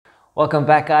Welcome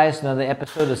back, guys, to another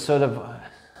episode of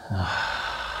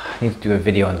I need to do a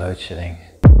video on load shedding.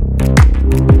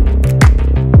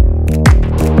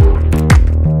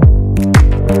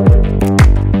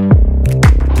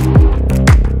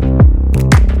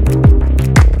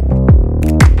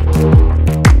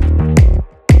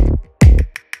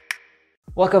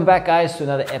 Welcome back, guys, to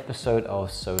another episode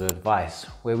of Solar Advice,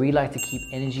 where we like to keep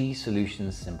energy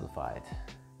solutions simplified.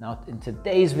 Now, in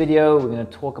today's video, we're going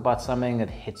to talk about something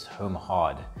that hits home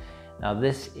hard. Now,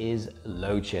 this is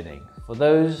load shedding. For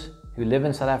those who live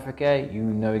in South Africa, you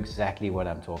know exactly what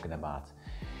I'm talking about.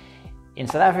 In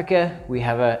South Africa, we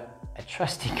have a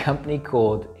trusty company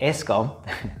called Eskom.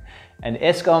 And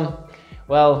Eskom,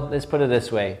 well, let's put it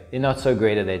this way, they're not so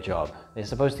great at their job. They're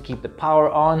supposed to keep the power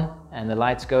on and the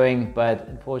lights going, but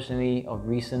unfortunately, of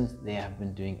recent, they have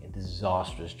been doing a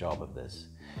disastrous job of this.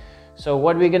 So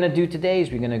what we're going to do today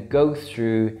is we're going to go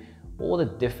through all the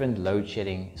different load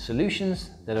shedding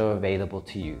solutions that are available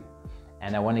to you.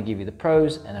 And I want to give you the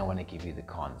pros and I want to give you the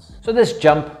cons. So let's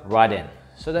jump right in.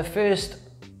 So the first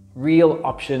real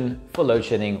option for load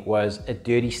shedding was a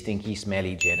dirty, stinky,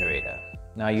 smelly generator.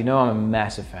 Now, you know I'm a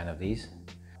massive fan of these.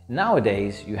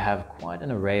 Nowadays, you have quite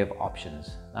an array of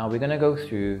options. Now we're going to go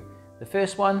through the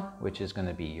first one, which is going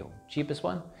to be your cheapest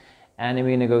one. And then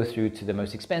we're going to go through to the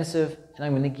most expensive, and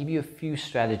I'm going to give you a few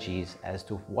strategies as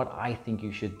to what I think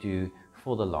you should do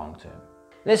for the long term.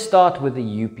 Let's start with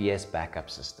the UPS backup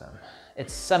system.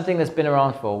 It's something that's been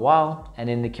around for a while,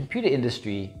 and in the computer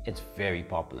industry, it's very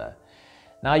popular.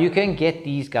 Now you can get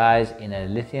these guys in a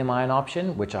lithium-ion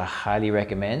option, which I highly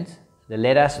recommend. The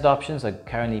lead-acid options are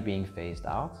currently being phased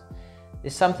out.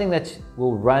 There's something that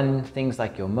will run things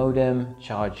like your modem,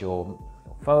 charge your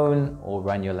phone, or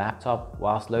run your laptop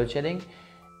whilst load shedding.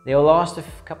 They'll last a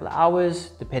couple of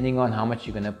hours depending on how much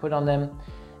you're going to put on them,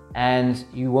 and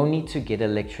you won't need to get an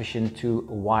electrician to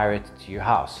wire it to your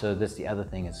house. So that's the other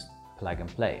thing, is plug and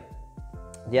play.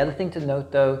 The other thing to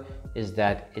note though is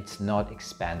that it's not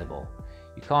expandable.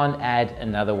 You can't add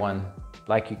another one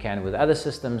like you can with other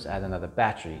systems, add another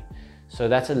battery. So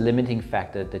that's a limiting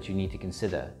factor that you need to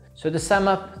consider. So to sum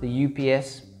up, the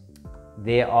UPS,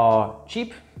 they are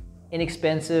cheap,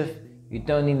 inexpensive, you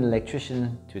don't need an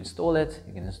electrician to install it,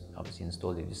 you can obviously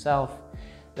install it yourself.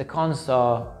 The cons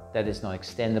are that it's not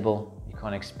extendable, you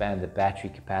can't expand the battery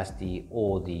capacity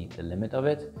or the limit of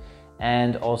it,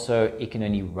 and also it can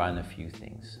only run a few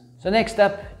things. So next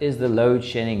up is the load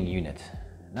shedding unit.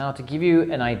 Now, to give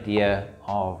you an idea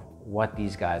of what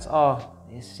these guys are,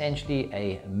 essentially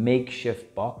a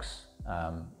makeshift box.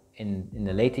 In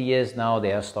the later years now,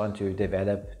 they are starting to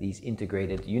develop these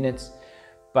integrated units.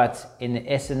 But in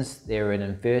essence, they're an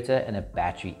inverter and a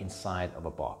battery inside of a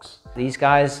box. These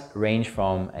guys range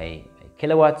from a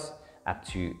kilowatt up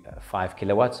to 5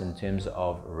 kilowatts in terms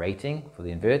of rating for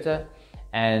the inverter.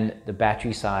 And the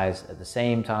battery size at the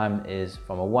same time is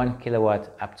from a 1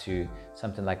 kilowatt up to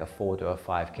something like a 4 to a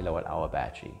 5 kilowatt hour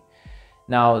battery.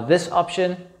 Now, this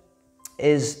option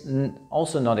is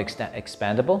also not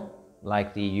expandable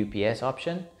like the UPS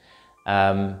option,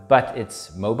 but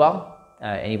it's mobile.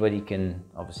 Anybody can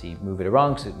obviously move it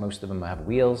around because most of them have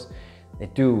wheels. They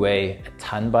do weigh a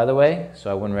ton, by the way, so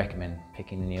I wouldn't recommend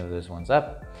picking any of those ones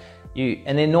up.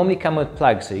 And they normally come with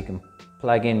plugs, so you can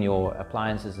plug in your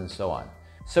appliances and so on.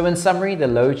 So in summary, the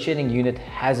load shedding unit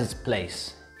has its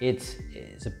place. It's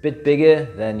a bit bigger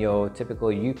than your typical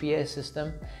UPS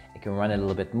system. It can run a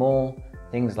little bit more.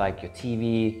 Things like your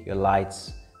TV, your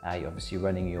lights, you're obviously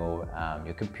running your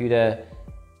computer,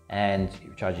 and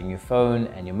you're charging your phone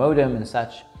and your modem and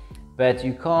such, but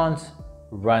you can't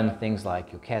run things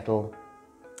like your kettle,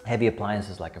 heavy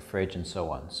appliances like a fridge and so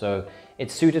on. So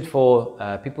it's suited for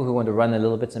people who want to run a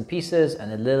little bits and pieces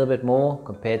and a little bit more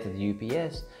compared to the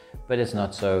UPS, but it's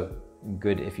not so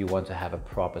good if you want to have a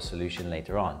proper solution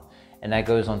later on. And that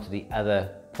goes on to the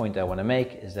other point I want to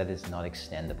make, is that it's not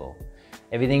extendable.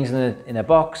 Everything's in a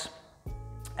box,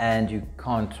 and you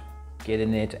can't get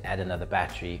in there to add another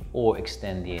battery or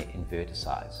extend the inverter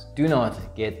size. Do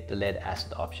not get the lead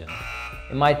acid option.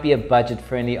 It might be a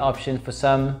budget-friendly option for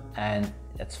some, and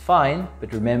that's fine,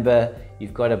 but remember,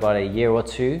 you've got about a year or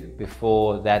two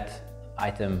before that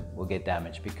item will get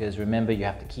damaged, because remember, you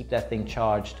have to keep that thing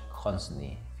charged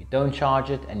constantly. If you don't charge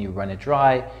it and you run it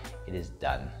dry, it is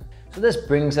done. So this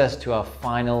brings us to our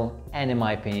final, and in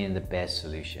my opinion, the best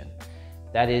solution.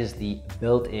 That is the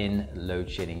built-in load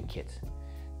shedding kit.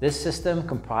 This system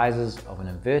comprises of an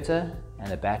inverter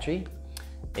and a battery.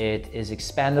 It is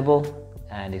expandable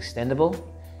and extendable.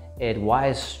 It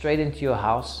wires straight into your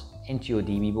house, into your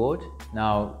DB board.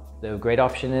 Now, the great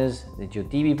option is that your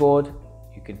DB board,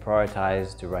 you you can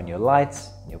prioritize to run your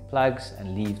lights, your plugs,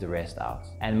 and leave the rest out.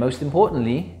 And most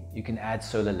importantly, you can add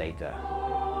solar later.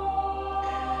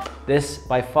 This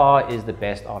by far is the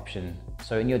best option.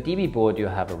 So in your DB board,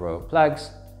 you'll have a row of plugs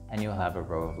and you'll have a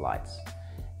row of lights.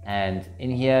 And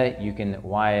in here, you can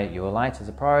wire your lights as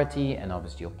a priority and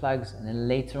obviously your plugs. And then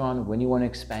later on, when you want to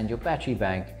expand your battery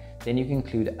bank, then you can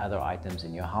include other items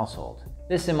in your household.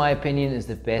 This, in my opinion, is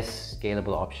the best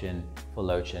scalable option for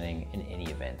load shedding in any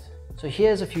event. So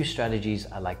here's a few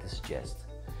strategies I'd like to suggest.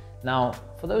 Now,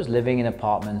 for those living in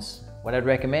apartments, what I'd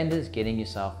recommend is getting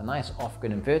yourself a nice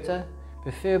off-grid inverter,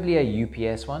 preferably a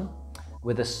UPS one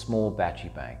with a small battery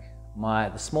bank.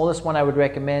 The smallest one I would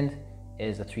recommend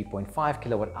is a 3.5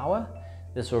 kilowatt hour.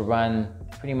 This will run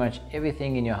pretty much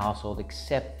everything in your household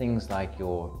except things like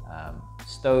your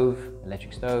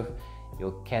electric stove,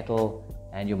 your kettle,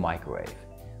 and your microwave.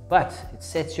 But it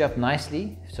sets you up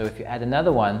nicely, so if you add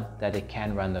another one, that it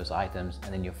can run those items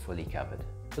and then you're fully covered.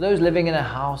 For those living in a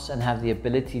house and have the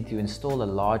ability to install a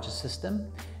larger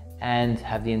system and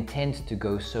have the intent to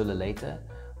go solar later,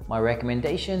 my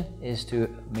recommendation is to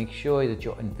make sure that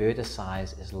your inverter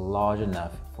size is large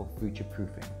enough for future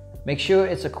proofing. Make sure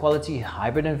it's a quality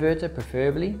hybrid inverter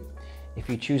preferably. If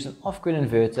you choose an off-grid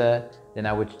inverter, then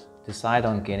I would decide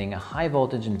on getting a high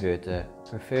voltage inverter,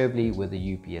 preferably with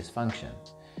a UPS function.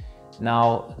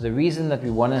 Now, the reason that we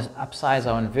want to upsize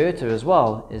our inverter as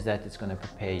well is that it's going to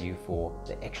prepare you for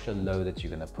the extra load that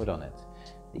you're going to put on it.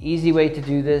 The easy way to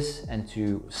do this and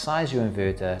to size your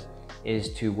inverter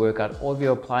is to work out all of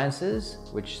your appliances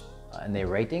and their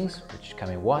ratings, which come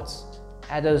in watts,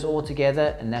 add those all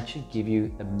together, and that should give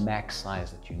you the max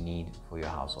size that you need for your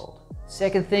household.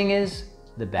 Second thing is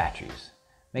the batteries.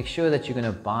 Make sure that you're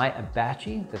going to buy a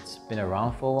battery that's been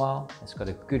around for a while, it's got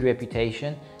a good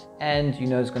reputation, and you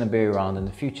know it's going to be around in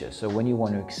the future. So when you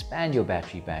want to expand your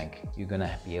battery bank, you're going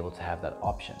to be able to have that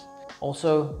option.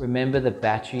 Also, remember the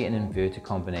battery and inverter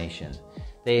combination.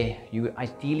 You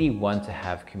ideally want to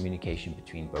have communication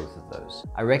between both of those.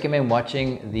 I recommend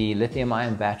watching the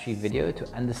lithium-ion battery video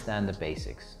to understand the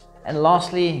basics. And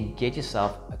lastly, get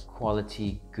yourself a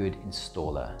quality, good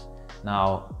installer.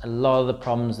 Now, a lot of the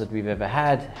problems that we've ever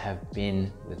had have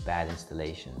been with bad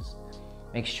installations.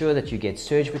 Make sure that you get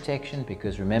surge protection,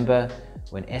 because remember,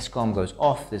 when Eskom goes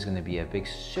off, there's going to be a big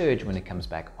surge when it comes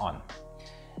back on.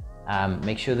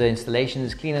 Make sure the installation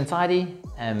is clean and tidy,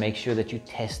 and make sure that you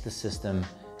test the system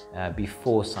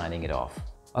before signing it off.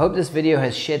 I hope this video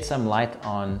has shed some light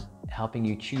on helping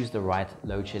you choose the right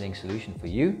load shedding solution for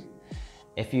you.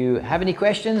 If you have any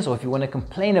questions or if you want to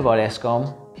complain about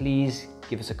Eskom, please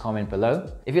give us a comment below.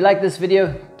 If you like this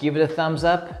video, give it a thumbs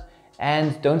up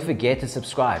and don't forget to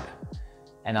subscribe.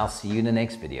 And I'll see you in the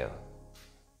next video.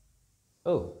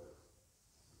 Oh,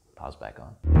 pause back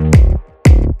on. I'm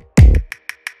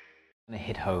gonna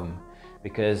hit home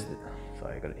because,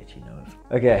 sorry, I got an itchy nose.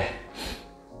 Okay,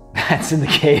 that's in the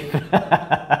cave.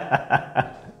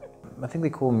 I think they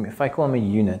call me, if I call them a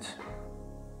unit,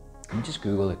 let me just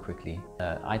Google it quickly.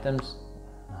 Items,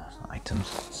 no, it's not items,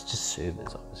 it's just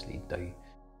servers, obviously.